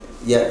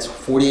Yeah, it's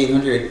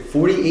 $4,800.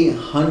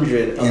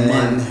 $4,800 a And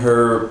then month.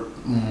 her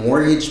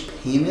mortgage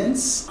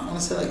payments, I want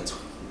to say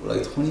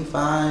like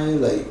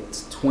 25, like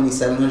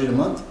 2,700 a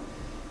month.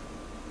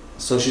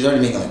 So she's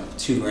already making like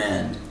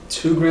 $2,000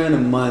 $2,000 a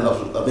month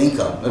of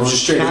income. Of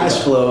just straight cash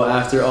income. flow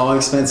after all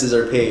expenses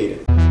are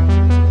paid.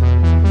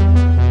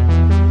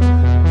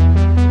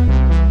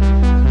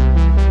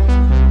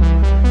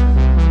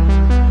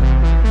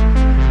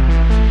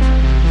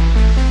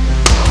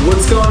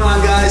 What's going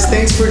on, guys?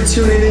 Thanks for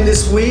tuning in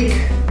this week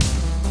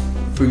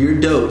for your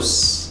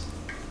dose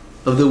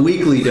of the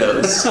weekly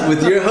dose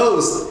with your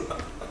host,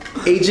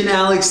 Agent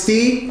Alex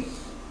D,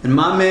 and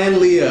my man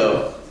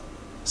Leo,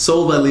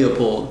 sold by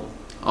Leopold,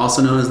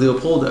 also known as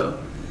Leopoldo,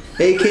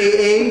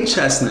 aka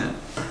Chestnut.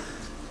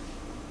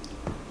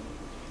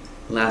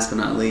 Last but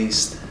not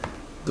least,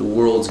 the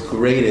world's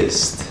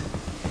greatest,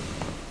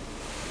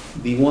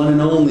 the one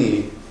and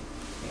only.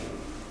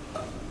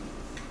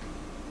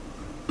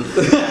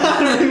 I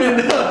don't even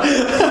know.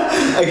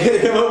 I gotta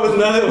come up with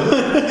another one.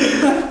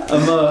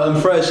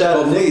 I'm fresh out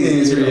of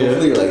nicknames for you.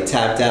 Hopefully you're like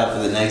tapped out for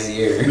the next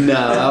year. No,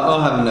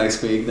 I'll have them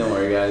next week. Don't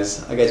worry,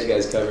 guys. I got you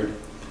guys covered.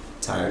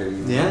 Tired of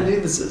you. Yeah,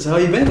 dude. This is how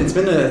you been. It's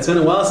been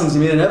a while since you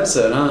made an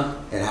episode, huh?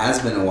 It has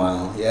been a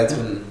while. Yeah, it's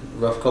been a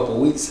rough couple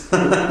of weeks.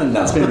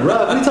 No. It's been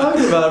rough. What are you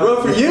talking about?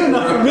 Rough for you,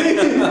 not for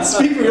me.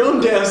 Speak for your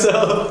own damn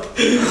self.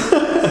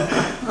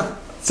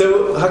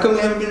 So, how come we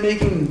haven't been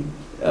making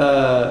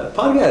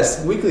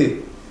podcasts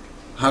weekly?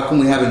 How come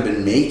we haven't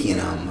been making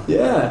them?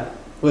 Yeah.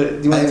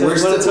 What do you want We're to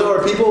still- tell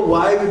our people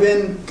why we've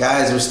been?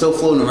 Guys, we're still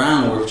floating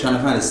around. We're trying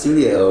to find a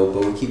studio,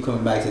 but we keep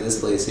coming back to this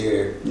place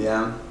here.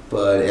 Yeah.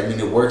 But I mean,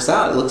 it works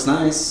out. It looks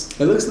nice.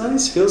 It looks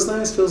nice, feels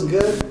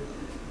good.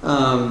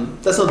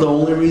 That's not the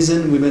only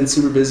reason we've been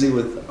super busy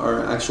with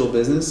our actual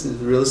business, is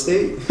real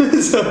estate.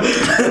 So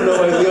I don't know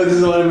why Leo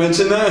doesn't want to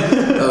mention that.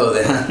 Oh,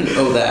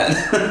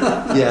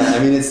 that. Yeah, I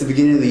mean, it's the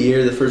beginning of the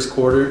year, the first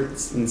quarter.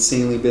 It's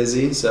insanely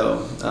busy,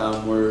 so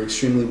we're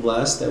extremely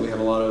blessed that we have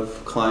a lot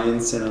of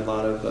clients and a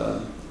lot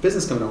of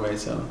business coming our way,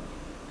 so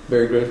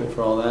very grateful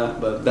for all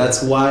that. But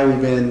that's why we've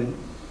been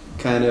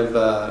kind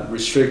of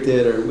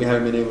restricted, or we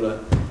haven't been able to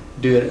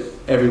do it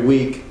every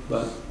week,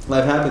 but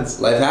life happens.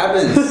 Life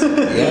happens.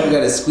 Yeah, we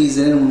gotta squeeze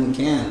it in when we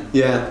can.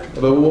 Yeah,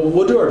 but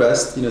we'll do our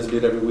best, to do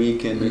it every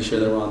week and make sure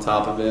that we're on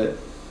top of it.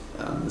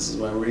 This is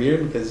why we're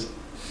here, because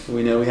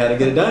we know we had to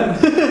get it done.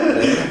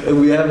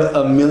 We have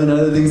a million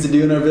other things to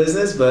do in our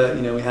business, but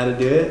we had to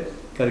do it.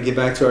 Got to get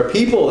back to our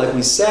people, like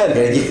we said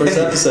in the first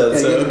episode.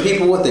 So give the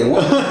people what they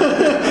want.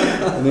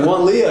 And they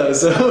want Leo,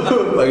 so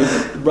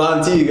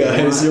brought them to you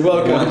guys. You're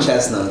welcome. They want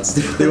chestnuts.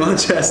 They want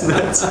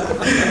chestnuts.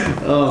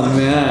 Oh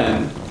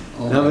man.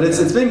 No, but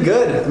it's been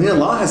good. I mean, a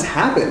lot has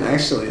happened,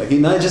 actually. Like,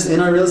 not just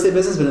in our real estate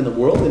business, but in the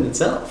world in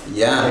itself.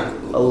 Yeah.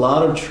 Like, a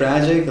lot of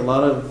tragic, a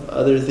lot of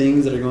other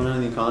things that are going on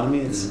in the economy.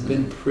 It's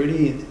been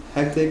pretty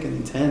hectic and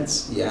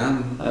intense.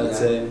 Yeah. I would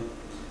say.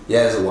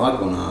 Yeah, there's a lot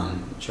going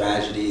on.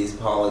 Tragedies,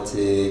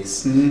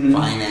 politics,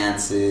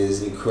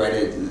 finances,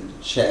 credit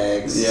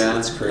checks. Yeah.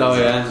 It's crazy. Oh,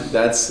 yeah.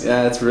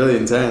 It's really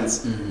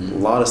intense. Mm-hmm. A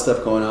lot of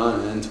stuff going on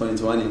in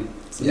 2020.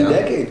 It's a new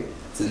decade.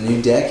 It's a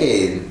new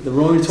decade. The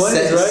Roaring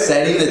 20s, right?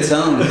 Setting the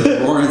tone for the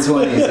Roaring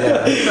 20s,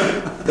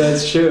 yeah.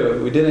 That's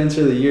true. We did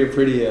enter the year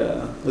pretty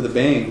with a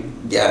bang.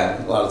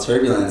 Yeah, a lot of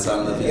turbulence. I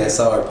don't know if you guys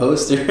saw our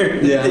poster.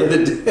 Yeah.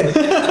 That's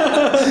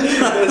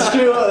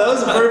true. That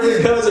was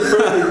a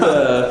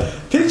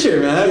perfect picture,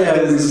 man. Yeah,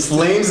 it was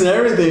flames and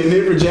everything,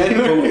 dude, for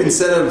January. But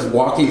instead of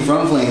walking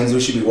from flames, we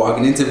should be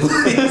walking into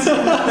flames.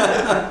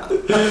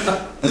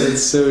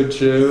 It's so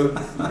true,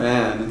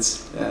 man.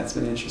 It's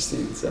been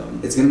interesting. So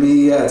it's gonna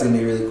be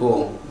really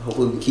cool.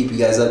 Hopefully, we can keep you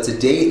guys up to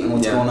date on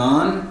what's going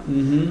on.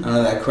 Mm-hmm. I don't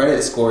know that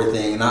credit score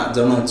thing.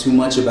 Don't know too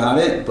much about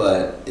it,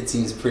 but it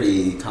seems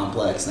pretty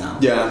complex now.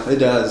 Yeah, it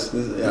does.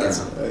 We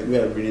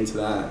gotta read into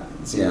that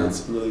and see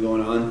what's really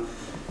going on.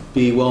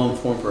 Be well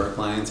informed for our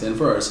clients and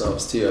for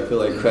ourselves too. I feel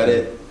like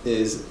credit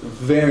is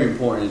very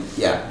important.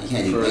 Yeah, you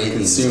can't do for anything the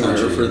consumer in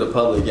this or country. for the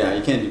public. Yeah,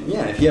 you can't do.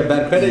 Yeah, if you have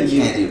bad credit,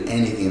 you can't do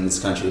anything in this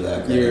country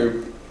without credit.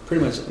 You're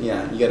pretty much you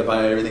got to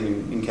buy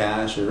everything in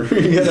cash, or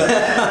you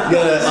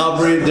gotta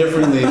operate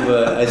differently.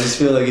 But I just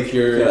feel like if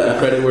you're a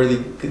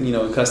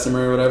creditworthy,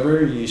 customer or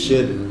whatever, you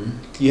should.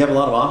 You have a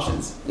lot of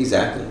options.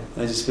 Exactly.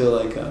 I just feel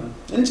like, and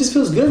it just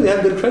feels good. We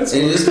have good credit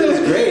score. It just feels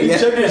great. You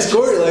check your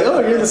score, you're like, oh,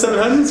 you're in the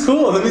 700s.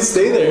 Cool. Let me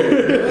stay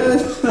there.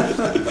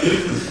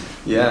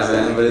 Yeah,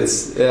 man. But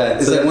it's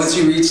like once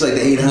you reach like the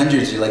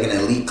 800s, you're like an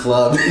elite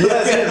club.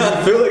 Yeah,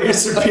 you feel like you're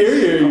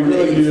superior. You feel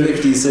like you're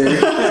 50,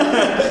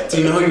 sir. Do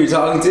you know who you're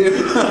talking to?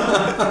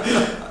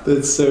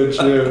 That's so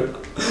true.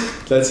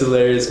 That's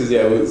hilarious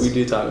because we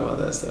do talk about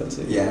that stuff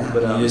too. Yeah,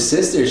 but your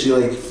sister, she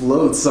like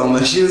floats on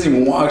the. She doesn't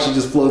even walk; she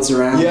just floats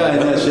around.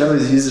 Yeah, she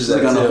always uses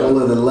that on a whole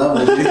other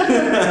level. Dude.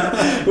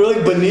 We're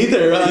like beneath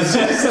her. Huh?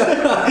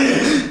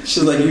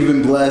 She's like, you've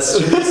been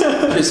blessed.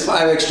 Here's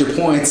 5 extra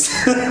points.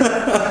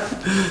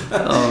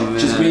 Oh man!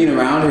 Just being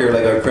around her,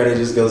 like our credit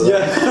just goes up.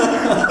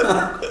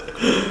 Yeah.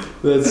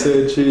 That's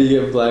so true.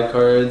 You get black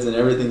cards and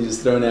everything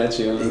just thrown at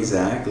you. Huh?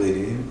 Exactly,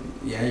 dude.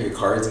 Yeah, your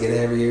cards get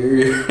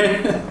heavier.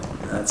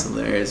 That's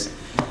hilarious.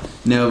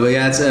 No, but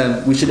yeah,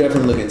 it's, we should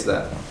definitely look into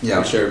that.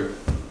 Yeah. For sure.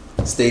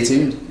 Stay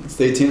tuned.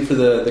 Stay tuned for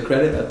the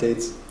credit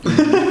updates.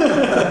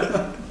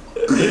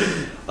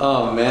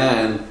 Oh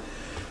man.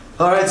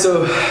 All right,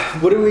 so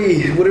what do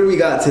we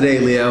got today,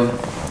 Leo?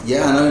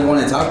 Yeah, I know you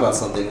want to talk about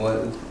something.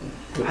 What?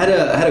 I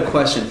had a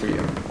question for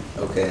you.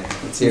 Okay,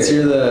 let's hear Since it.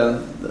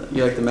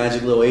 you're like the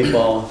magic little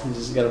 8-ball, you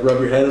just gotta rub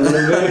your head a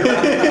little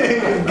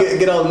bit,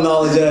 get all the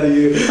knowledge out of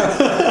you.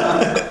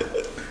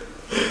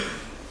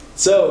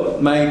 So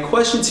my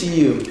question to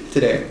you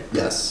today,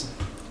 Yes.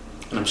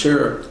 and I'm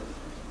sure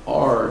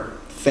our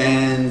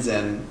fans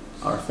and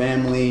our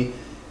family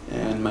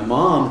and my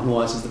mom who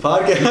watches the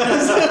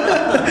podcast,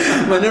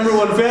 my number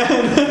one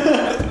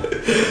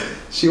fan,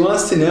 she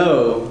wants to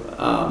know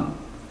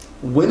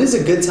when is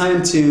a good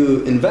time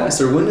to invest,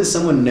 or when does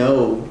someone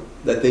know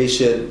that they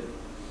should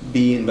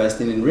be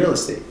investing in real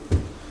estate?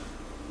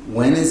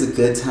 When is a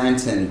good time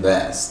to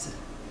invest?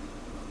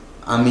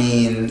 I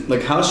mean,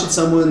 Like, how should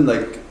someone,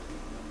 like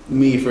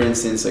me, for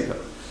instance, like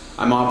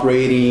I'm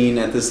operating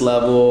at this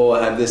level,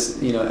 I have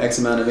this, X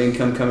amount of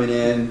income coming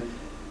in,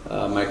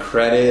 my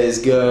credit is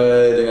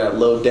good, I got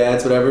low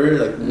debts, whatever.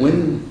 Like,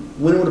 when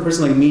would a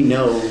person like me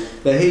know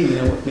that, hey, you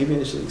know what, maybe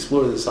I should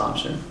explore this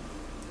option?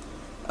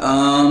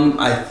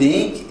 I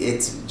think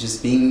it's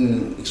just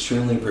being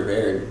extremely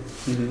prepared.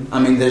 Mm-hmm. I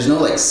mean, there's no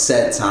like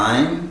set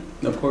time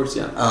Of course,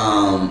 yeah.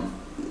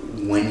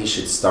 when you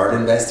should start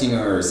investing,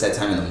 or a set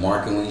time in the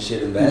market when you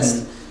should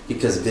invest,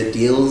 because good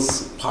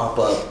deals pop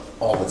up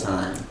all the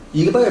time.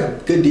 You can buy a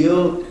good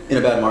deal in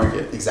a bad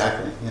market.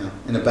 Exactly. Yeah.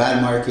 In a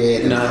bad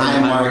market, in a Not high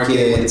in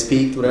market, when it's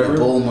peaked, whatever. in a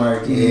bull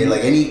market, Mhm.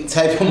 like any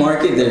type of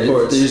market, Of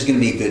course. there's going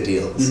to be good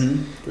deals.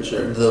 Mm-hmm. For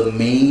sure. The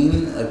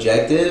main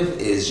objective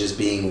is just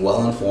being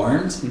well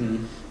informed.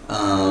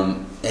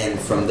 Mm-hmm. And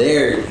from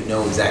there, you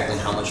know exactly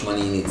how much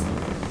money you need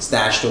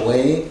stashed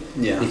away.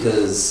 Yeah.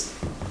 Because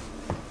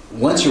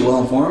once you're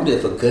well informed,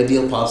 if a good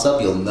deal pops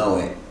up, you'll know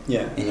it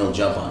Yeah. and you'll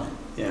jump on it.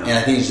 Yeah. And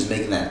I think it's just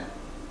making that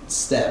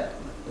step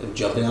of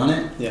jumping on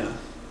it, Yeah.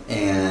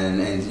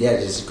 and yeah,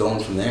 just going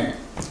from there.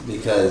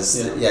 Because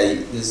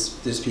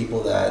there's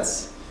people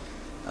that's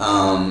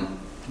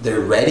they're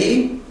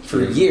ready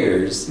for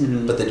years,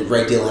 Mhm. but the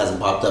right deal hasn't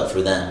popped up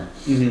for them.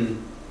 Mm-hmm.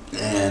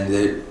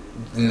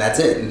 And that's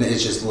it. And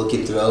it's just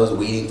looking through those,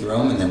 weeding through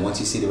them, and then once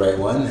you see the right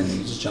one, then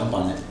you just jump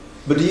on it.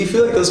 But do you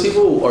feel like those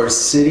people are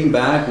sitting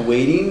back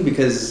waiting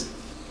because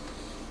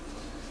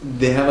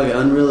they have like an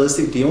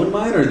unrealistic deal in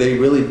mind, or they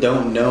really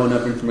don't know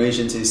enough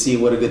information to see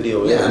what a good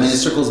deal is? Yeah, I mean, it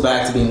circles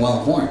back to being well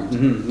informed.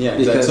 Mm-hmm. Yeah,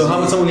 exactly. Because So how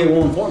would someone get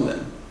well informed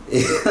then?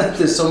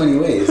 There's so many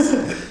ways.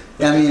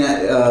 I mean,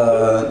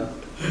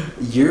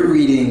 you're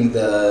reading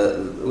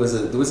what's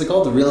it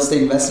called? The real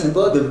estate investment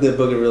book? The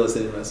book of real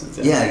estate investments.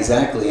 Yeah,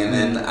 exactly. And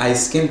then I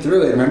skimmed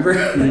through it, remember?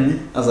 Mhm.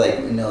 I was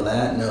like, know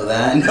that, know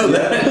that, know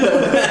that, know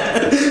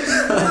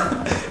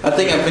that. I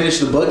think I finished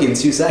the book in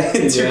 2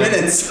 seconds, 2 Yeah.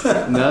 minutes. No,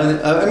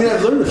 I mean,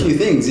 I've learned a few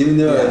things, even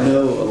though I Yeah.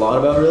 know a lot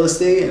about real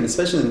estate and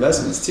especially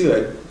investments too.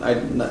 I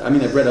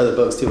mean, I've read other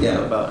books too Yeah.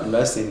 about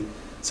investing,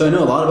 so I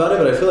know a lot about it.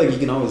 But I feel like you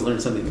can always learn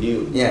something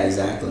new Yeah,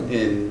 exactly.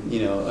 in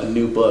a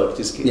new book.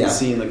 Just Yeah.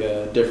 seeing like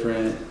a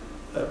different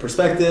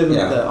perspective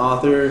Yeah. of the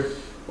author,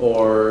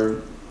 or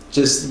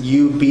just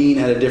you being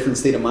at a different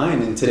state of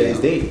mind in today's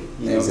Yeah. date.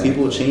 Exactly.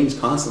 People change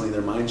constantly.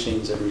 Their mind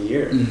changes every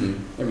year, Mhm.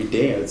 every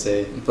day. I would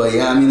say. But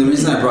yeah, I mean, the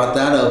reason I brought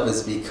that up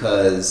is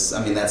because,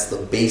 I mean, that's the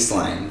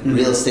baseline. Mhm.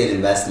 Real estate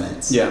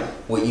investments. Yeah.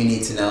 What you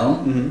need to know.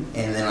 Mm-hmm.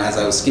 And then as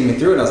I was skimming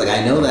through it, I was like,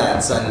 I know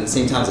that. So, and at the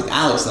same time, I was like,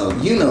 Alex, no,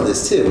 you know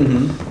this too.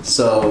 Mm-hmm.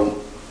 So,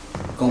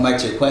 going back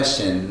to your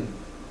question,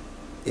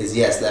 is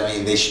yes, I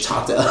mean, they should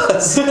talk to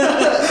us.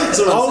 That's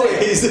what I'm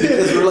Always. saying.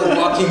 Because we're like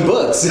walking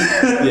books.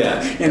 Yeah.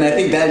 And I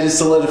think that just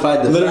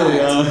solidified the Literally,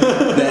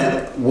 fact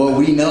that what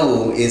we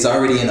know is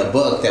already in a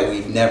book that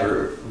we've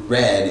never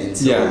read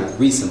until Yeah.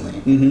 recently.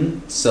 Mm-hmm.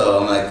 So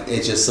I'm like,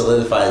 it just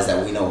solidifies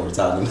that we know what we're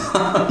talking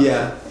about.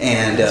 Yeah.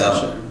 And That's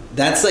for sure.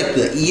 that's like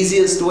the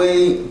easiest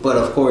way, but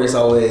of course,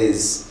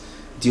 always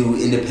do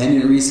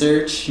independent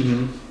research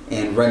Mm-hmm.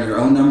 and run your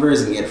own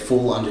numbers and get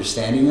full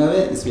understanding of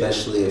it,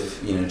 especially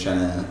if trying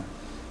to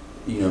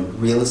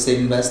real estate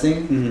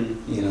investing.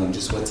 Mm-hmm.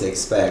 Just what to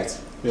expect.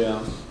 Yeah.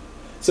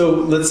 So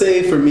let's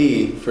say for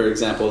me, for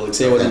example, like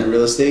say I wasn't in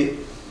real estate,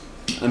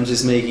 I'm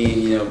just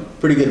making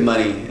pretty good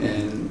money,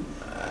 and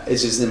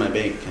it's just in my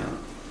bank account.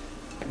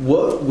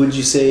 What would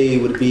you say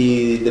would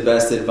be the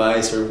best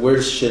advice, or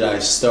where should I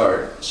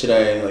start? Should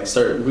I like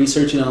start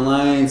researching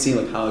online, seeing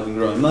like how I can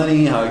grow my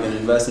money, how I can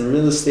invest in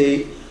real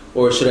estate,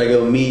 or should I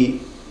go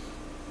meet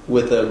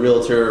with a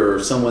realtor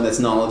or someone that's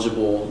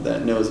knowledgeable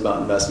that knows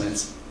about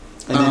investments,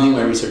 and then do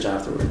my research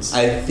afterwards?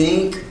 I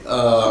think,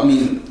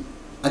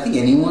 I think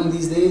anyone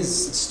these days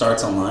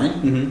starts online.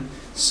 Mm-hmm.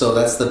 So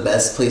that's the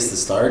best place to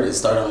start, is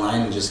start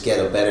online and just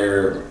get a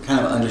better kind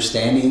of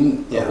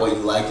understanding Yeah. of what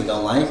you like and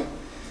don't like.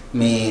 I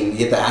mean,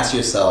 you have to ask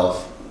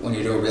yourself when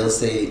you're doing real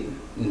estate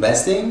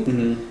investing,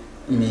 Mm-hmm.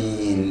 I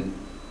mean,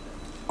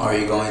 Are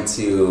you going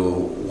to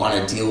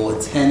want to deal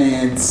with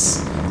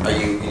tenants? Are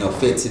you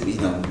fit to be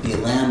be a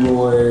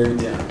landlord?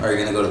 Yeah. Are you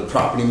going to go to the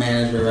property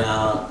management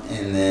route?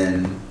 And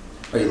then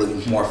are you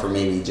looking more for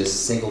maybe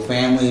just single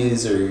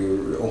families, or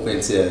you're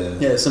open to?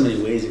 Yeah, there's so many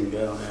ways you can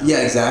go.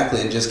 Yeah, exactly,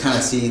 and just kind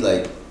of see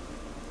like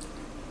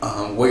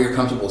where you're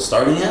comfortable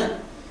starting at,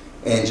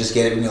 and just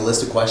getting a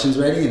list of questions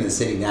ready, and then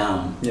sitting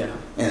down. Yeah.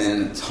 And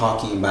then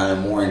talking about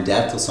it more in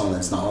depth with someone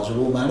that's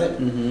knowledgeable about it,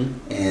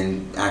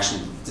 and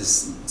actually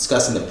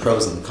discussing the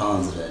pros and the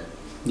cons of it.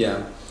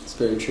 Yeah, it's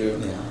very true.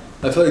 Yeah.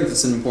 I feel like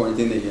that's an important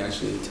thing that you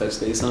actually touch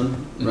base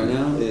on right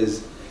now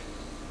is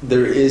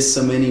there is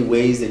so many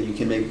ways that you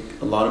can make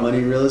a lot of money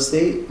in real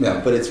estate,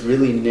 but it's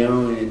really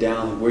narrowing it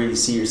down like where you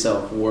see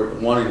yourself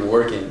wanting to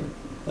work in.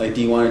 Like,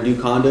 do you want to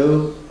do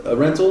condo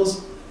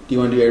rentals? Do you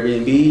want to do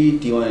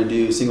Airbnb? Do you want to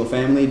do single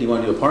family? Do you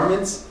want to do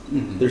apartments?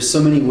 There's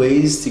so many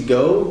ways to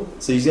go,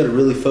 so you just got to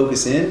really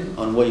focus in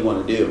on what you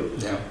want to do.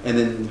 Yeah. And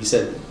then you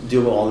said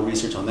do all the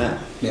research on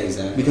that. Yeah,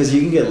 exactly. Because you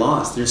can get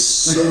lost. There's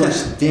so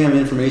much damn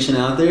information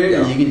out there,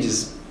 Yeah. and you can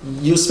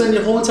you'll spend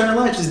your whole entire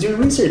life just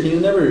doing research, and you'll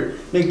never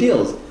make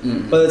deals.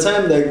 By the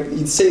time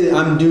you'd say that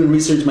I'm doing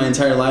research my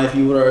entire life,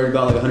 you would have already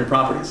bought like 100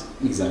 properties.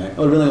 Exactly. I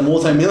would have been like a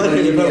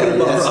multi-millionaire. You probably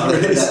bought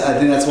properties. I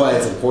think that's why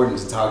it's important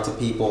to talk to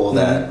people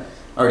that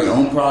already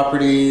own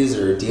properties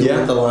or deal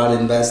with a lot of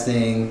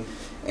investing,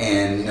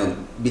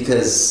 and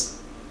because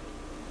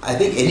I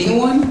think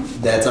anyone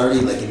that's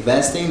already like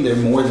investing, they're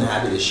more than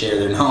happy to share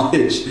their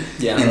knowledge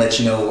and let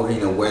you know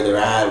where they're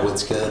at,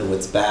 what's good,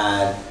 what's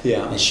bad,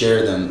 and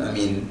share them. I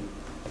mean,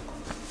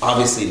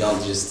 obviously,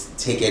 don't just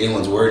take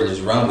anyone's word and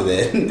just run with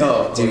it.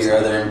 No, do your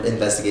other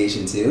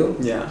investigation too.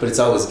 Yeah. But it's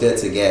always good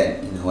to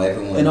get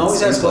everyone. And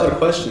always ask a lot of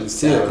questions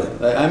too.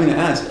 Exactly. I mean, I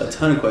ask a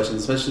ton of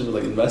questions, especially with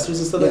like investors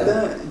and stuff like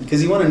that,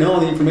 because you want to know all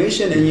the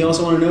information, and you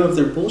also want to know if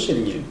they're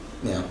bullshitting you.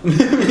 Yeah.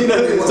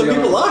 Some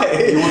people lie.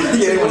 You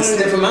want to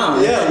sniff them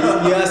out.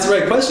 Yeah, you ask the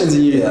right questions,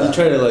 and you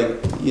try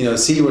to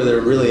see where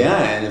they're really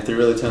at, and if they're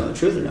really telling the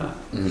truth or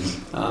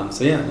not.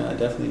 So yeah, no, I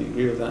definitely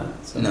agree with that.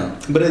 So. No.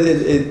 But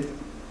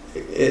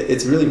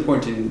it's really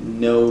important to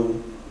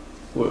know.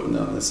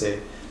 Let's say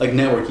like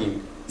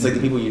networking. It's like the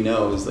people you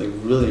know is like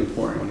really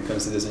important when it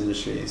comes to this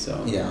industry.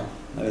 So yeah,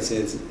 I would say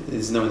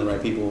it's knowing the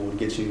right people would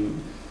get you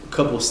a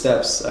couple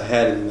steps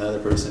ahead of the other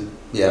person.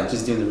 Yeah,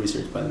 just doing the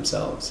research by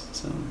themselves.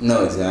 So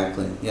no,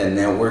 exactly. Yeah,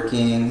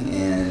 networking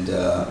and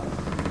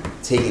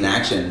taking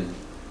action.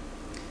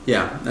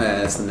 Yeah,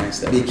 that's the next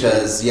step.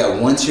 Because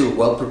once you're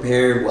well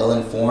prepared, well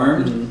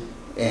informed,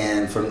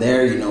 and from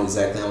there you know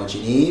exactly how much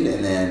you need,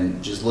 and then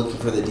just looking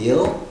for the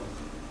deal.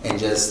 And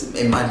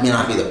it may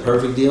not be the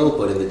perfect deal,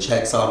 but if it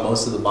checks off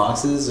most of the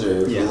boxes,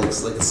 or if it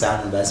looks like a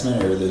sound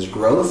investment, or there's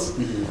growth,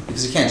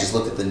 because you can't just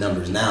look at the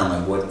numbers now,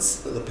 like what's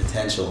the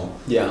potential.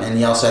 Yeah. And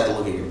you also have to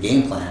look at your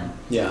game plan.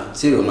 Yeah.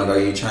 Too. I'm like, are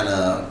you trying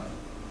to,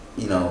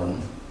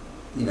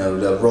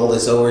 to roll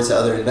this over to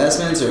other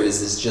investments, or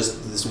is this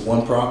just this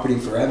one property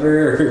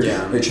forever? Or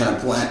are you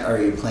trying to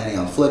Are you planning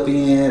on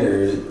flipping it,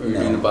 or you're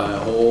going to buy a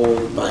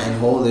whole? Buying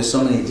whole. There's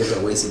so many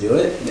different ways to do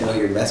it. And what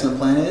your investment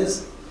plan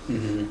is.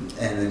 And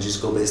then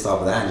just go based off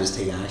of that and just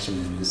take action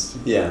and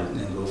just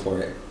go for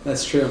it.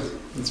 That's true.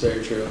 That's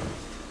very true.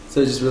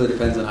 So it just really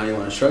depends on how you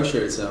want to structure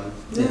it. So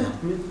I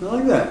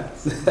like that.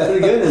 It's pretty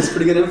good. It's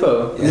pretty good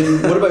info. I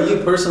mean, what about you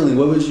personally?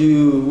 Where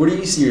do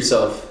you see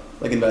yourself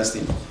like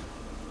investing?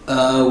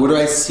 Where do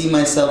I see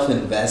myself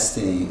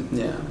investing?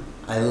 Yeah.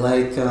 I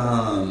like.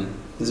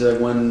 Is there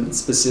like one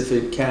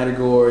specific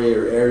category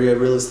or area of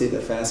real estate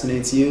that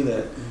fascinates you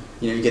that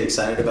you get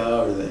excited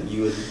about, or that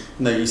you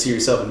see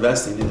yourself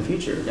investing in the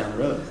future down the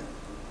road?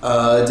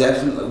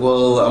 Definitely.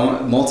 Well, I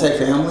want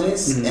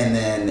multifamilies and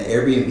then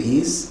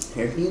Airbnbs.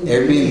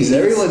 Airbnbs.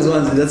 Everyone's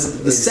one. That's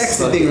the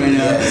sexy thing right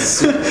now.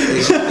 Yes.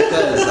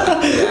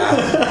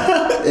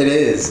 It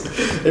is.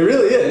 It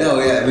really is.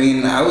 No, I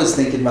mean, I was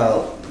thinking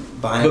about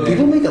buying. But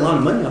people make a lot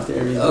of money off the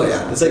Airbnb. Oh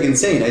yeah, it's like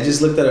insane. I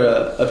just looked at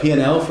a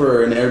P&L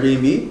for an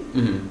Airbnb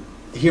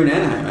here in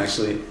Anaheim,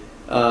 actually.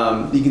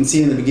 You can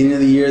see in the beginning of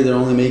the year they're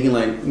only making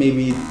like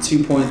maybe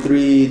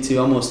 2.3 to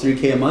almost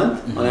 3K a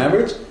month on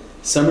average.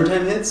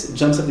 Summertime hits, it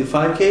jumps up to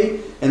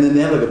 5K, and then they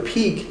have like a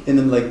peak, and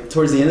then like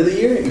towards the end of the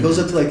year, it goes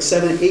up to like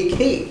 7,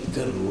 8K.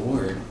 Good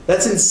lord,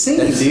 that's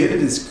insane, dude.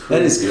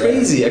 That is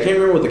crazy. I can't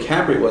remember what the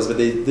cap rate was, but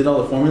they did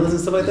all the formulas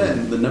and stuff like that,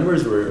 and the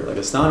numbers were like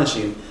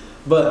astonishing.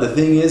 But the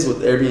thing is,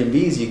 with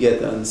Airbnbs, you get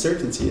the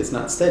uncertainty. It's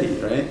not steady,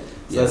 right?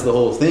 So that's the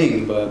whole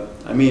thing. But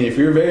I mean, if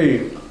you're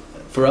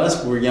for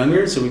us, we're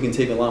younger, so we can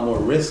take a lot more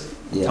risk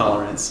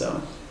tolerance. So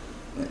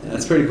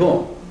that's pretty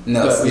cool.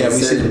 No, but, we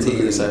see the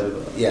lucrative side of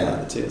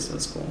it too, so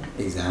that's cool.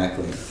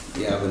 Exactly.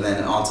 Yeah, but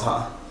then on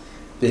top,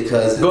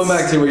 because going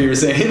back to what you were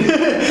saying,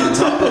 on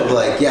top of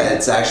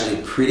it's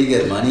actually pretty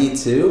good money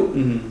too.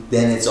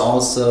 Then it's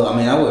also, I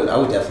mean, I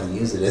would definitely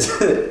use it as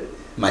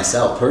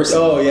myself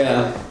personally. Oh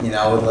yeah.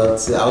 I would love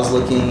to. I was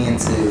looking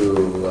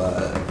into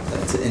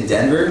in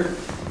Denver,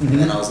 and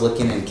then I was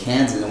looking in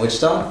Kansas and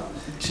Wichita.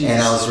 Jeez.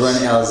 And I was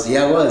running. I was.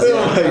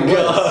 Oh my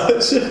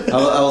gosh.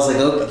 I was like,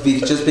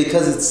 just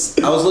because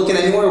I was looking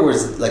anywhere where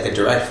it's like a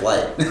direct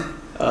flight.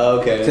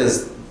 Okay.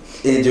 Because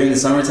during the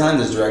summertime,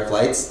 there's direct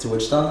flights to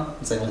Wichita.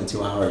 It's like only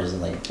 2 hours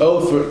and like.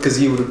 Oh, because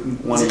you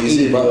would want to use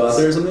it to go out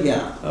there or something?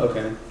 Yeah.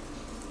 Okay.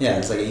 Yeah,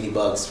 it's like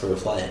 $80 for a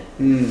flight.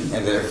 Mm.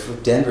 And then for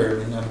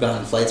Denver, I mean, I've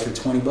gotten flights for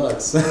 $20.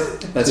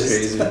 That's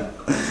crazy.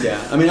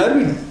 Yeah, I mean,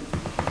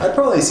 I'd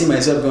probably see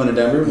myself going to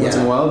Denver once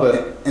in a while,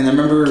 but and I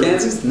remember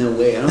Kansas, no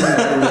way. I don't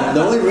know.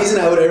 The only reason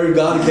I would ever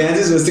gone to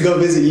Kansas was to go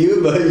visit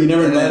you, but you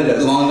never invited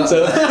us.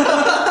 So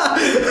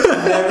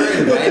never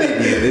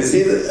invited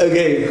you.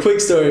 Okay,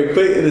 quick story.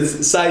 Quick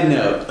side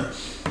note.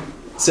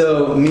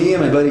 So me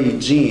and my buddy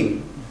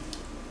Gene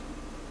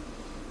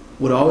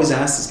would always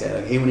ask this guy,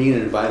 like, "Hey, when are you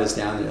gonna invite us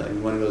down there? Like, we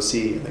want to go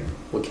see like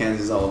what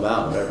Kansas is all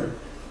about, whatever."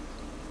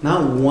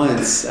 Not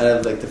once out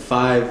of like the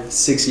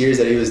 5-6 years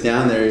that he was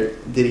down there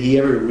did he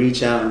ever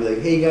reach out and be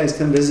like, "Hey guys,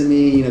 come visit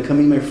me. You know, come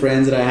meet my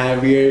friends that I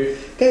have here."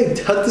 Guy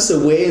tucked us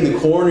away in the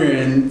corner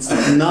and it's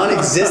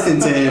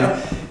non-existent to him.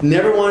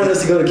 Never wanted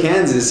us to go to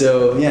Kansas.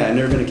 So yeah, I've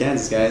never been to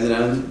Kansas, guys, and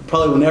I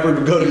probably will never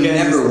go to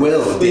Kansas. Never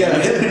will. Yeah,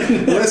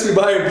 unless we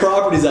buy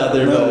properties out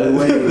there. No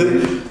way.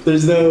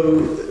 There's no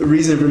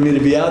reason for me to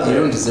be out there.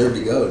 You don't deserve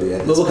to go,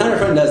 dude. But what kind of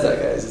friend does that,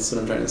 guys? That's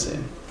what I'm trying to say.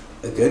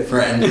 A good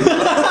friend.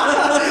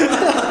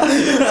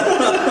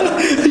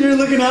 You're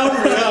looking out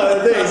for me.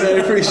 Oh, thanks. I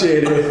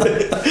appreciate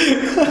it.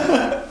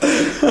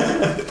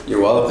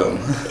 You're welcome.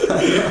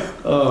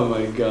 Oh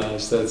my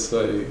gosh, that's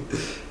funny.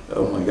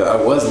 Oh my god,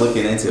 I was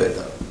looking into it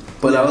though.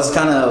 But I was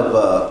kind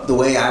of, the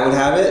way I would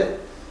have it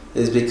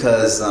is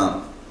because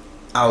I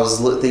was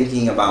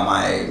thinking about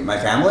my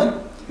family.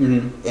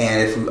 Mm-hmm.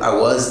 And if I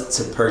was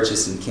to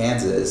purchase in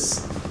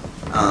Kansas,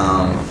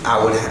 I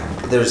would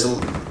have,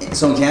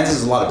 so in Kansas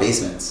there's a lot of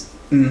basements.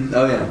 Mm-hmm.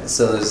 Oh yeah.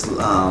 So there's,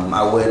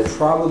 I would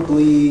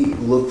probably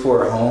look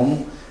for a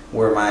home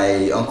where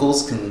my uncle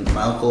and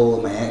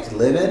my aunt can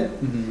live in.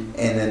 Mm-hmm.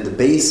 And then the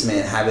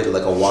basement, have it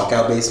like a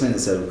walkout basement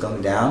instead of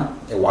coming down.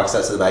 It walks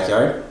out to the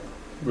backyard.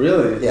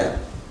 Really? Yeah.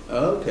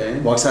 Okay.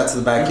 Walks out to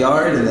the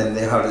backyard, and then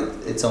they have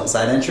its own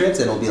side entrance,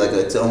 and it'll be like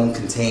its own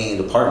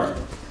contained apartment.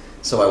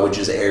 So I would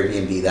just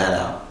Airbnb that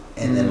out,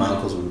 and then my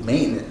uncles would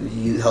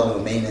help me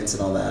with maintenance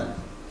and all that.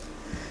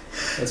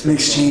 That's in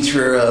exchange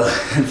for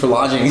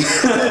lodging.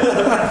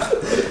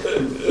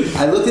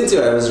 I looked into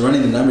it. I was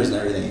running the numbers and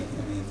everything.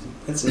 I mean,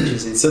 that's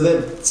interesting. So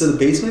the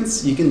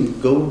basements you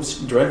can go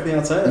directly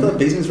outside. I thought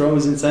basements were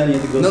always inside. And you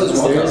have to go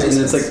downstairs,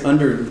 and it's like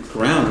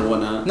underground or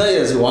whatnot. No,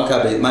 yeah, it's a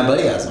walkout basement. My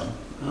buddy has one.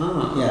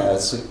 Ah. Yeah,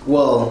 it's like,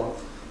 well,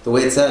 the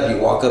way it's set up,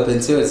 you walk up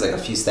into it. It's like a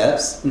few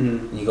steps,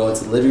 mm-hmm. and you go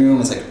into the living room.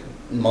 It's like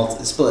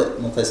multi-split.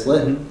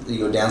 Mm-hmm. You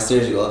go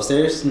downstairs, you go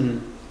upstairs. Mm-hmm.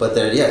 But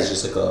there, yeah, it's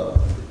just like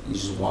you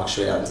just walk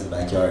straight out into the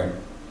backyard,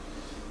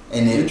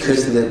 and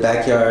the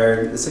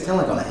backyard. It's like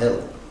kind of like on a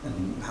hill,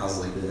 and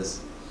houses like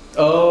this.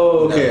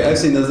 Oh, okay. I've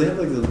seen those. They have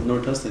like the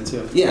North Tustin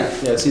too. Yeah.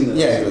 Yeah, I've seen those.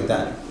 Yeah, like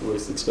that. Where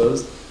it's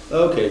exposed.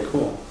 Okay,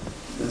 cool.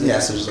 Yeah,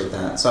 so just like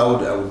that. So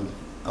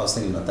I was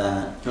thinking about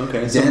that.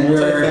 Okay, so Denver,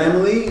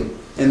 multi-family,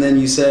 and then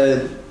you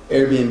said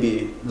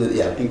Airbnb.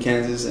 Yeah. In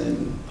Kansas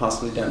and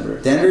possibly Denver.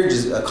 Denver,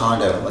 just a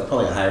condo, like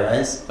probably a high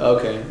rise.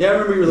 Okay. Yeah, I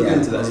remember you were looking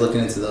into that. I was looking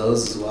into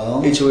those as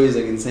well. HOA is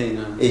like insane,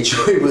 huh?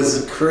 HOA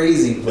was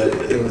crazy, but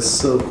it was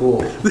so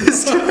cool.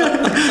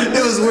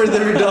 It was worth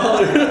every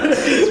dollar.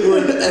 It was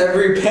worth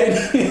every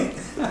penny.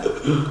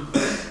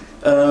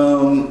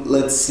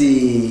 Let's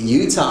see,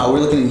 Utah. We're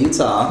looking at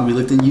Utah. We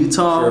looked in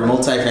Utah for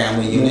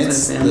multifamily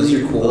units. Those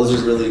are cool.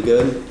 Those are really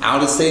good.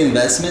 Out-of-state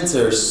investments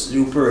are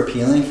super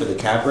appealing for the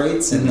cap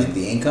rates and like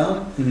the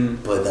income,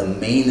 but the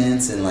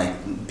maintenance and like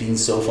being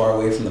so far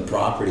away from the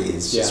property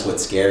is just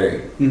what's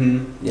scary.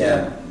 Mm-hmm.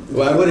 Yeah.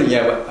 Well, I wouldn't.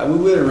 Yeah, we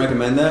wouldn't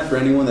recommend that for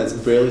anyone that's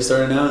barely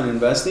starting out and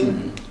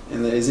investing.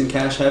 And that isn't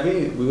cash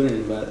heavy, we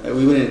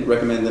wouldn't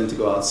recommend them to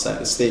go outside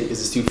the state because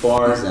it's too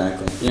far.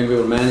 Exactly. You're not gonna be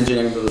able to manage it.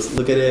 You're not gonna be able to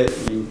look at it.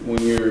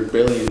 When you're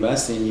barely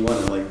investing, you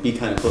want to like be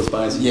kind of close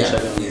by so you can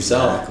check it on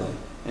yourself. Exactly.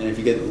 And if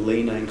you get a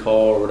late night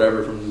call or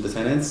whatever from the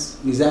tenants,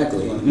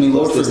 exactly. I mean,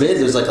 Lord forbid,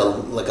 there's like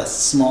a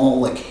small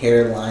like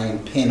hairline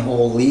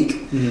pinhole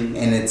leak, and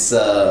it's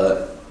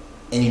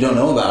and you don't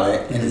know about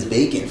it, and it's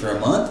vacant for a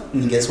month,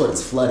 and guess what?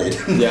 It's flooded.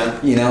 Yeah.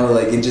 You know,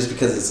 like, and just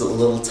because it's a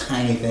little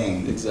tiny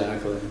thing.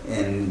 Exactly.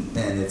 And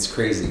it's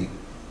crazy.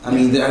 I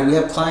mean, we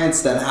have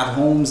clients that have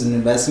homes and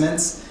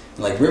investments,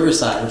 like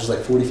Riverside, which is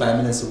like 45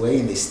 minutes away,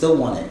 and they still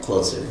want it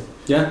closer.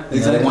 Yeah, exactly.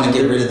 You know, they want to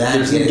get rid of that.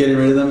 They're getting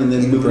rid of them and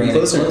then moving it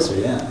closer.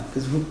 Yeah.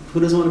 Because who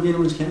doesn't want to be in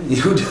Orange County?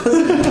 Who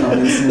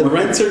doesn't? The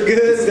rents are good.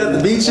 It's got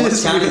the beaches.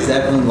 Orange County is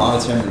definitely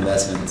long-term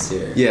investments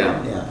here.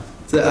 Yeah. Yeah.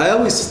 So I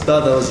always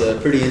thought that was a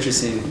pretty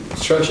interesting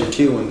structure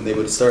too, when they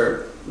would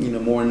start,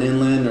 more in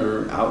inland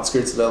or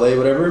outskirts of LA,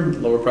 whatever,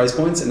 lower price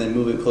points, and then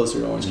move it closer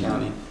to Orange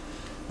County.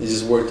 They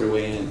just work their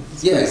way in.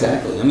 It's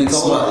exactly. I mean, it's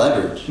all about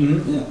leverage.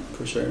 Mm-hmm. Yeah,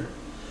 for sure.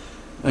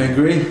 I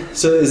agree.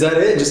 So is that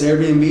it? Just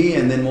Airbnb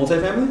and then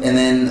multifamily? And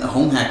then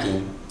home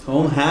hacking.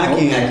 Home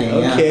hacking.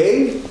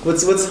 Okay. Yeah.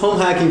 What's home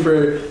hacking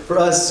for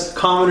us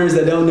commoners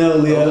that don't know,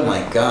 Leo? Oh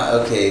my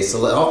god. Okay,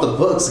 so off the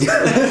books. This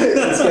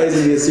guy's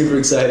gonna get super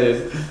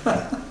excited.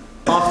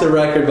 Off the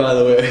record, by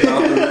the way.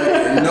 Off the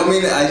record. No, I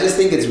mean, I just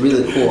think it's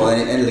really cool,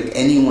 and like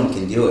anyone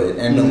can do it,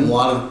 and a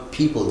lot of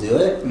people do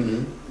it.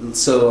 Mm-hmm.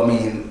 So I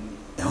mean,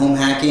 home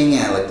hacking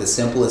at like the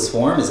simplest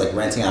form is like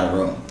renting out a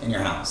room in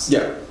your house.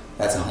 Yeah,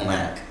 that's a home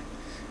hack.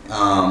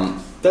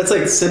 That's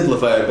like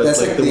simplified, but that's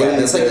like the way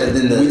that's like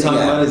in the, we talk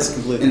about it is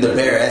completely in the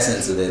bare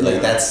essence of it.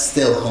 Like that's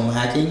still home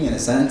hacking in a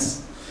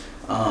sense.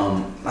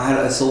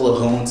 I sold a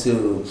home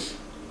to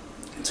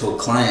a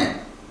client.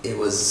 It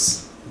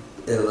was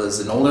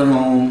an older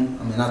home.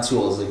 I mean, not too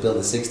old. It was like built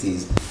in the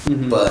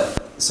 '60s,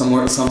 but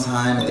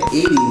sometime in the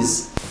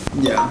 '80s.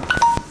 Yeah.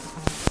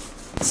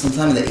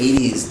 Sometime in the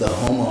 '80s, the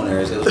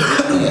homeowners, it was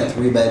originally a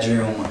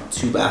 3-bedroom,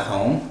 2-bath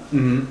home,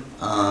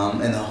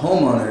 and the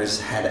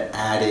homeowners had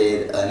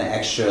added an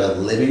extra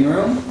living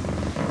room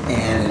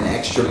and an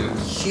extra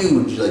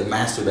huge like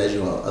master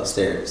bedroom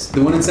upstairs.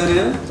 The one in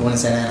Santa Ana? The one in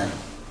Santa Ana.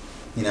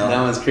 You know?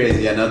 That one's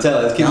crazy. Yeah, no,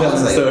 tell us. Keep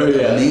telling the story.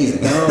 Yeah.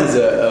 Amazing. That one's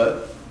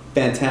a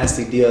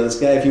fantastic deal. This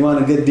guy, if you want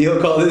a good deal,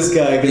 call this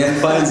guy because he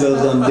finds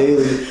those on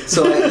daily.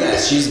 So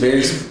she's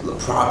very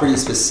property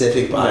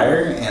specific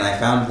buyer, and I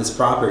found this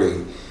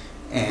property.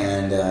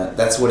 And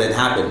that's what had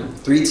happened.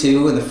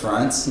 3-2 in the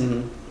front,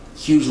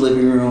 huge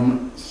living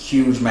room,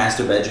 huge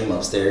master bedroom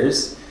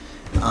upstairs,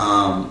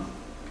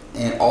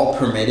 and all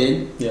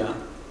permitted. Yeah.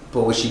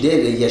 But what she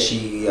did,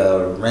 she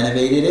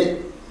renovated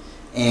it,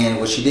 and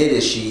what she did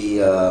is she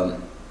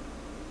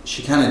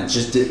kind of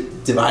just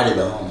divided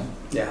the home.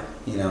 Yeah.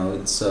 You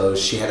know, so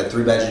she had a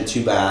 3-bedroom,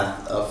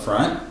 2-bath up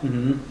front.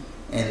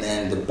 And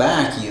then the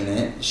back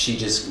unit, she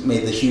just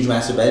made the huge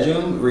master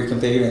bedroom,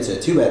 reconfigured into a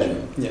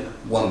 2-bedroom. Yeah.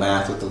 1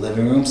 bath with the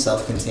living room,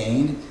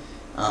 self-contained.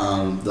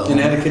 And it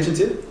had a kitchen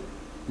too?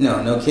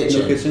 No kitchen.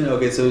 No kitchen?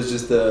 Okay, so it was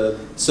just the...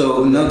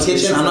 So no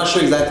kitchen. I'm not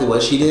sure exactly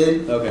what she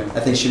did. Okay. I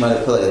think she might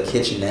have put like a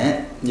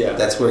kitchenette. Yeah.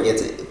 That's where it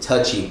gets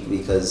touchy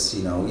because,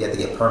 you know, you have to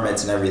get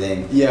permits and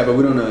everything. Yeah, but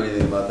we don't know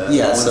anything about that.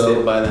 Yeah, once so...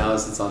 they buy the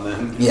house, it's on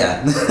them.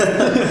 Yeah.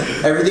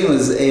 Everything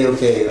was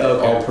A-okay,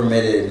 all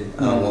permitted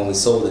when we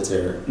sold it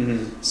to her.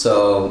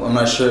 So I'm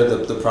not sure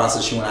the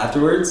process she went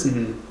afterwards,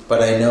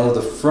 but I know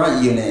the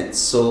front unit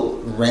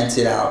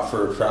rented out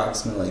for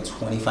approximately like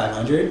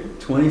 $2,500.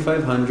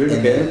 $2,500, and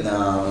okay.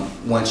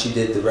 then once she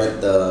did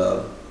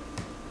the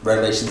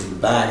renovations in the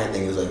back, I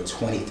think it was like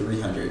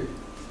 $2,300.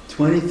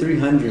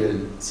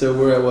 $2,300. So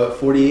we're at what,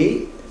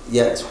 48?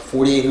 Yeah, it's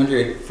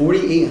 $4,800.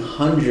 $4,800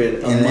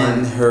 a month. And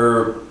then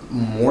her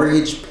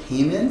mortgage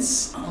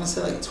payments, I want to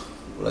say like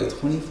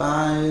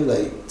 $2,500,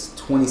 like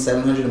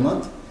 $2,700 a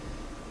month.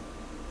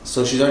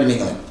 So she's already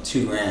making like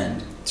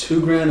 $2,000.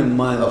 $2,000 a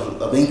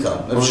month of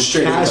income. Of just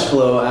straight cash income.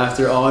 flow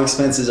after all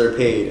expenses are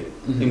paid,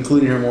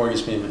 including her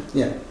mortgage payment.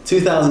 Yeah.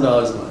 $2,000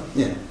 a month.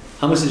 Yeah.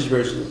 How much did she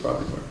purchase the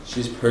property for?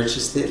 She's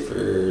purchased it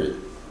for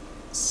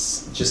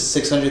just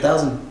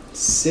 $600,000.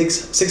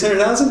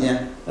 $600,000?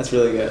 Yeah. That's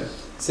really good.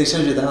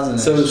 $600,000.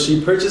 So she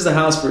purchased a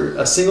house for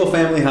a single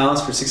family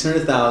house for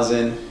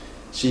 $600,000.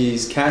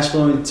 She's cash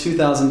flowing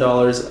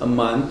 $2,000 a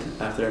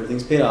month after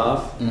everything's paid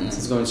off. So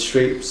it's going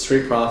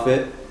straight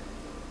profit.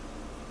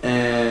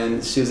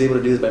 And she was able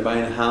to do this by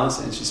buying a house,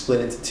 and she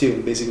split it into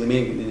two, basically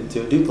making it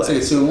into a duplex.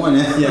 It's like a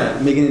 2-in-1, yeah. Yeah,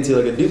 making it into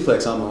like a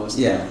duplex almost.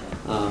 Yeah.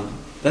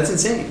 That's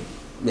insane.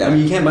 Yeah. I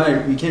mean, you can't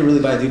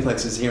really buy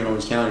duplexes here in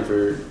Orange County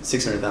for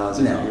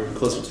 $600,000. No. You're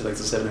closer to like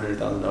the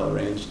 $700,000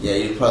 range. Yeah,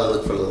 you'd probably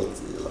look for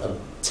a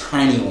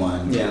tiny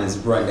one. Yeah. And it's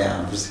run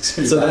down for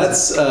 $600,000. So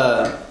that's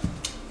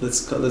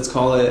let's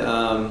call it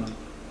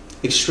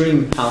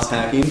extreme house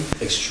hacking.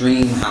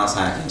 Extreme house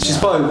hacking. She's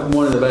probably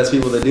one of the best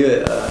people to do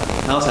it,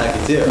 house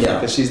hacking too. Yeah.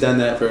 Because she's done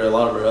that for a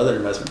lot of her other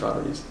investment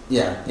properties.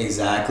 Yeah,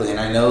 exactly. And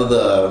I know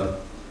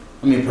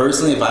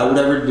personally, if I would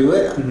ever do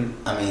it,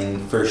 I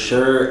mean, for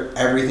sure,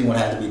 everything would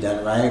have to be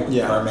done right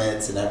with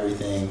permits and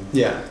everything.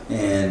 Yeah.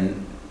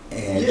 And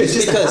it's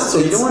just because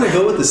you don't want to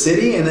go with the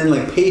city and then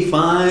like pay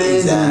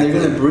fines and they're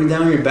gonna bring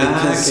down your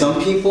back. Because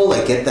some people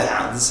like get the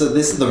house. So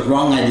this is the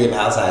wrong idea of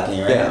house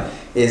hacking, right? Yeah.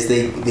 Is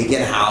they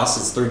get a house,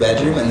 it's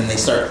 3-bedroom, and then they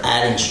start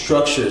adding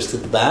structures to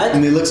the back,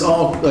 and it looks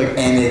all like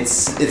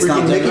it's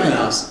not Mickey right.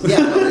 Mouse.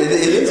 Yeah, it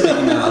is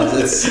Mickey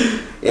Mouse.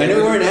 I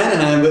know we're in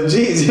Anaheim, but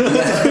geez, you don't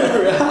have to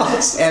cover a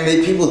house.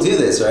 And people do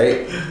this,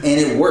 right? And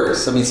it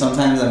works. I mean,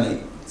 sometimes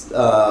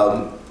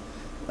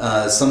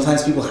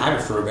sometimes people have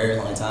it for a very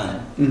long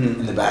time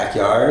in the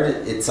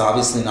backyard. It's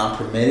obviously not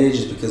permitted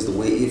just because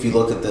if you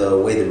look at the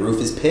way the roof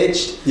is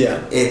pitched,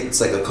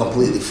 it's like a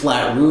completely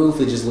flat roof.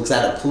 It just looks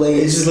out of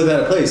place. It just looks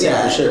out of place,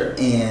 yeah, for sure.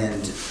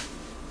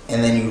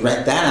 And then you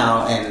rent that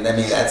out, and I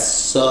mean that's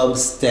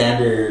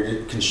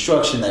substandard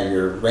construction that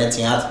you're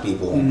renting out to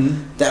people.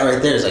 That right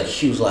there is like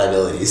huge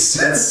liabilities.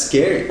 That's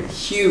scary.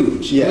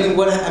 Huge. Yeah.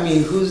 I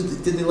mean, who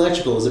did the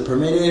electrical? Was it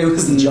permitted?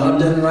 Was the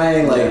job done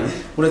right? Like,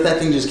 what if that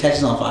thing just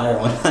catches on fire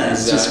one night?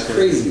 It's just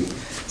crazy.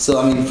 So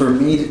I mean, for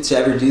me to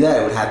ever do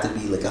that, it would have to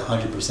be like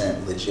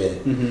 100%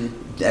 legit.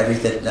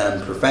 Everything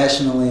done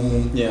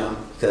professionally. Yeah.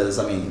 Because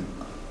I mean,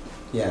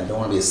 yeah, I don't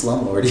want to be a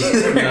slumlord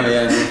either. No,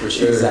 yeah, no, for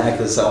sure.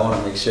 Exactly. So I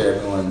want to make sure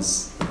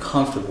everyone's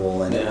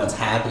comfortable and Yeah. everyone's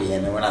happy,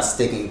 and we're not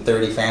sticking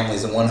 30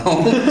 families in one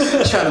home,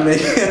 trying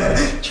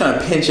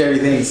to pinch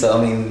everything. So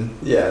I mean,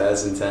 Yeah,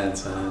 that's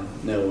intense, man.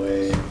 No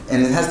way.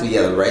 and it has to be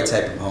the right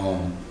type of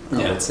home. I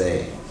Yeah. would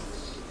say.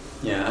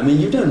 Yeah, I mean,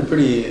 you've done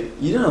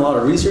a lot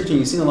of research, and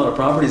you've seen a lot of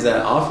properties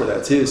that offer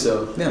that too.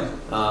 So, Yeah.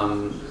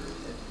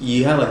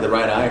 you have like the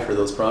right eye for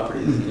those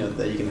properties,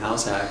 that you can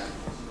house hack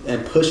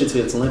and push it to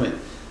its limit.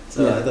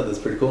 So Yeah. I thought that's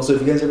pretty cool. So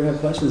if you guys ever have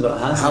questions about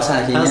House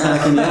hacking,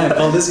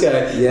 call this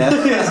guy. Yeah.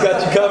 He's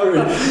got you covered.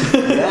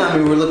 Yeah, I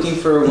mean, we're looking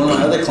for one of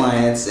my other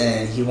clients,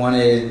 and he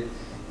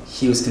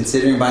was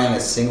considering buying a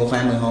single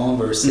family home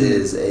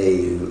versus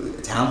a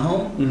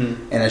townhome. Mm-hmm.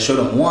 And I showed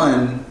him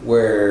one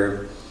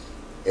where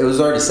it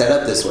was already set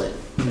up this way.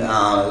 Mhm.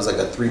 It was like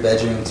a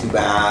 3-bedroom,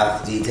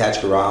 2-bath,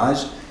 detached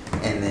garage,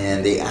 and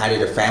then they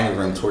added a family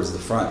room towards the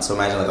front. So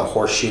imagine like a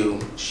horseshoe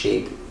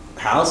shaped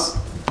house.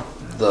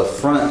 The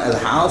front of the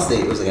house,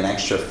 it was like an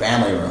extra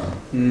family room.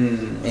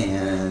 Mm.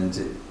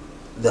 And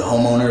the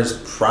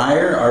homeowners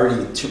prior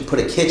already put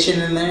a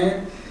kitchen in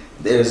there.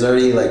 There was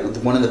already like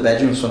one of the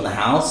bedrooms from the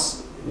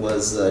house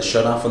was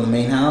shut off from the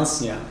main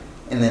house. Yeah.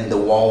 And then the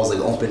wall was like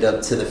opened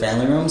up to the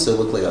family room, so it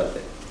looked like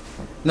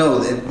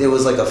it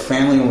was like a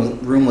family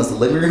room was the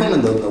living room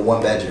and the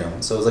 1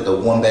 bedroom. So it was like a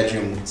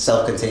 1-bedroom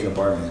self-contained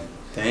apartment.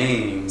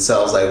 Dang. So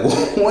I was like,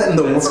 what in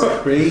the That's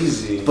world?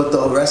 crazy. But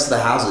the rest of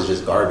the house was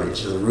just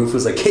garbage. The roof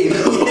was like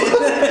caving in.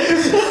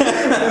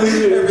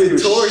 Everything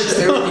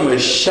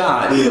was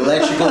shot. The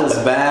electrical was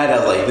bad.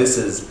 I was like, this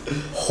is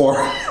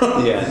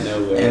horrible. Yeah,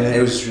 no way. And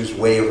it was just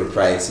way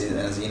overpriced. And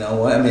I was, you know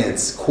what? I mean,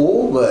 it's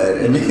cool, but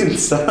I mean,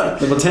 it's not.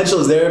 The potential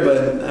is there,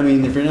 but I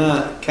mean, if you're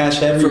not cash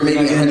heavy, For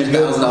maybe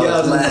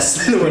 $100,000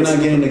 less. we're not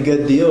getting a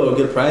good deal or a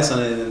good price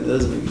on it, then it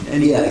doesn't make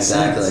any Yeah,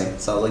 sense. exactly.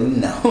 So I was like,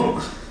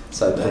 no.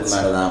 So I pulled them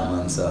out of that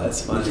one. So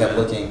that's we funny, kept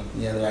man. looking.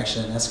 Yeah, they're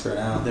actually in escrow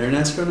now. They're in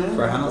escrow now?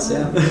 For a house,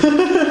 yeah.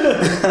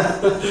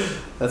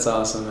 That's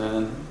awesome,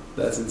 man.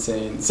 That's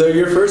insane. So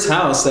your first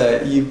house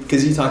that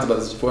because you talked about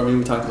this before, I mean,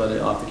 we talked about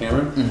it off the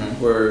camera, Mhm.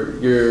 where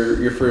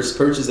your first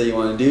purchase that you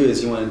want to do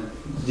is you want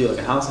to do like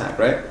a house hack,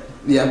 right?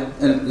 Yeah,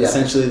 and yeah.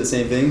 Essentially the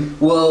same thing.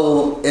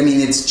 Well, I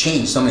mean, it's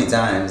changed so many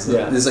times.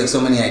 Yeah. There's like so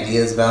many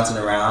ideas bouncing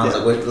around. Yeah.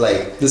 Like, what,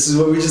 like This is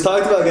what we just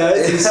talked about,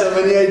 guys. There's so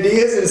many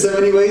ideas and so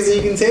many ways that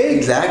you can take.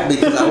 exactly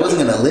because I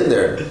wasn't gonna live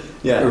there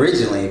Yeah.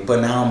 originally,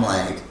 but now I'm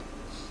like,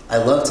 I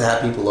love to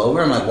have people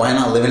over. I'm like, why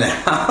not live in a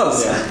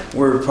house Yeah.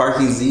 where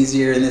parking's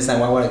easier and this time?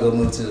 Why would I go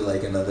move to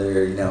like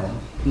another, Mhm.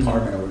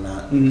 apartment or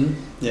whatnot? Mm-hmm.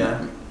 Yeah.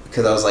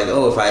 Because I was like,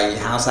 oh, if I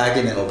house hack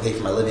it, then it'll pay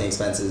for my living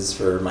expenses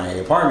for my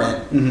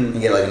apartment Mm-hmm.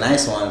 and get like a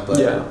nice one. But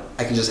Yeah.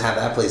 I can just have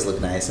that place look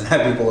nice and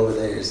have people over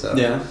there. So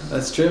Yeah,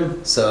 that's true.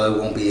 so it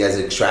won't be as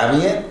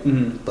extravagant.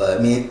 Mm-hmm. But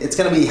I mean, it's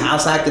gonna be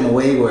house hacked in a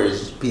way where it's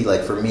just be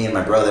like for me and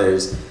my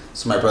brothers,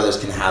 so my brothers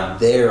can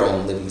have their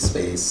own living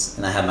space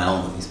and I have my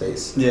own living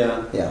space.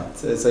 Yeah. Yeah.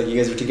 So it's like you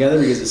guys are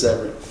together, you guys are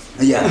separate.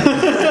 Yeah.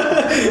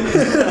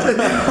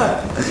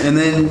 And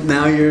then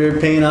now you're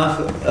paying off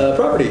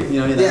property. You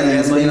know, Yeah, you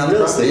that's have money paying in off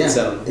real property,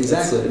 estate, yeah. so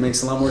Exactly. it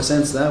makes a lot more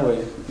sense that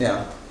way.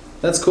 Yeah.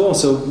 That's cool.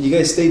 So you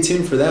guys stay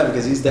tuned for that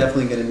because he's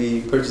definitely going to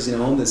be purchasing a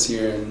home this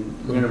year, and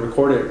we're going to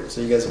record it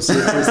so you guys will see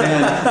it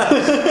firsthand.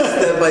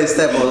 Step by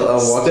step, I'll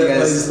walk you Step by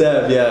guys.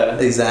 step, yeah.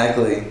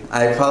 Exactly.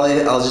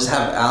 I'll just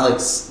have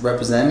Alex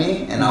represent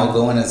me, and I'll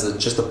go in as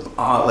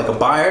like a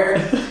buyer.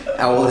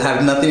 I will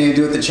have nothing to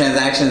do with the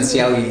transaction and see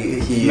how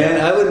he.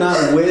 Man, I would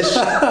not wish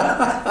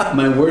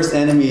my worst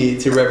enemy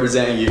to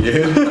represent you,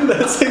 dude.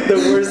 That's like the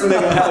worst thing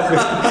that can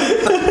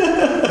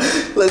happen.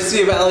 Let's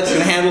see if Alex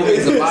can handle me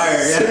as a buyer.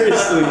 Yeah.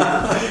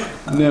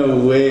 Seriously. No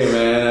way,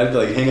 man. I'd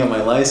like hang up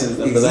my license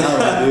for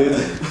that one,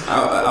 dude.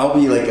 I'll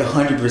be like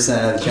 100%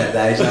 of the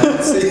transaction.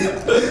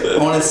 I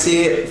want to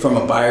see it from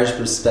a buyer's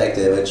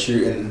perspective,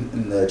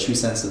 in the true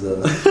sense of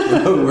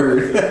the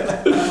word.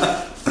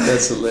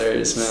 That's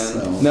hilarious,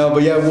 man. So. No,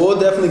 but yeah, we'll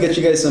definitely get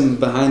you guys some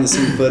behind the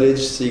scene footage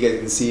so you guys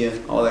can see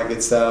all that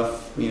good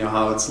stuff. You know,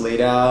 how it's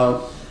laid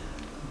out,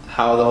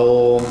 how the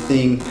whole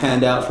thing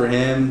panned out for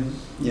him.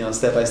 You know,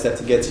 step by step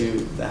to get to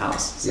the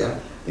house. So Yeah.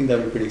 I think that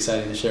would be pretty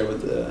exciting to share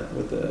with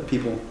the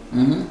people.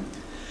 Mm-hmm.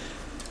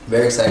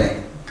 Very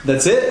exciting.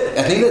 That's it.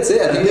 I think that's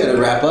it. I think we gotta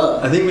wrap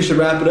up. I think we should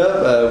wrap it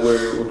up.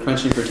 We're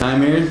crunching for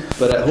time here,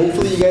 but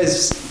hopefully you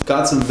guys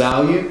got some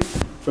value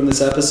from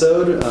this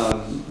episode.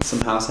 Some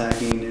house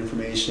hacking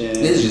information.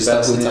 This is just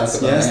stuff we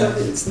investments. talk about,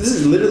 Yeah, yeah. this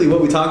is literally what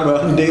we talk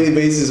about on a daily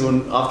basis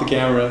when off the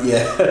camera.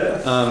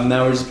 Yeah.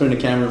 Now we're just putting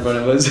a camera in front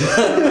of us.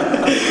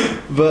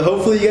 But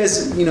hopefully you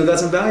guys, got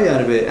some value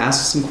out of it.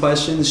 Ask us some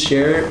questions,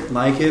 share it,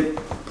 like it.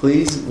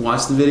 Please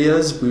watch the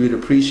videos. We would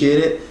appreciate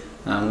it.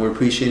 We're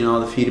appreciating all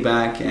the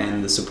feedback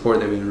and the support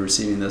that we've been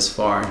receiving thus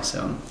far.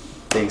 So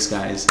thanks,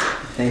 guys.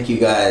 Thank you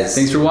guys.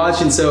 Thanks for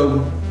watching. So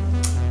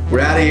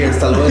we're out of here.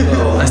 Hasta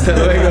luego. Hasta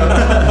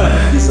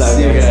luego. Peace out,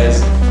 See you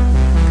guys.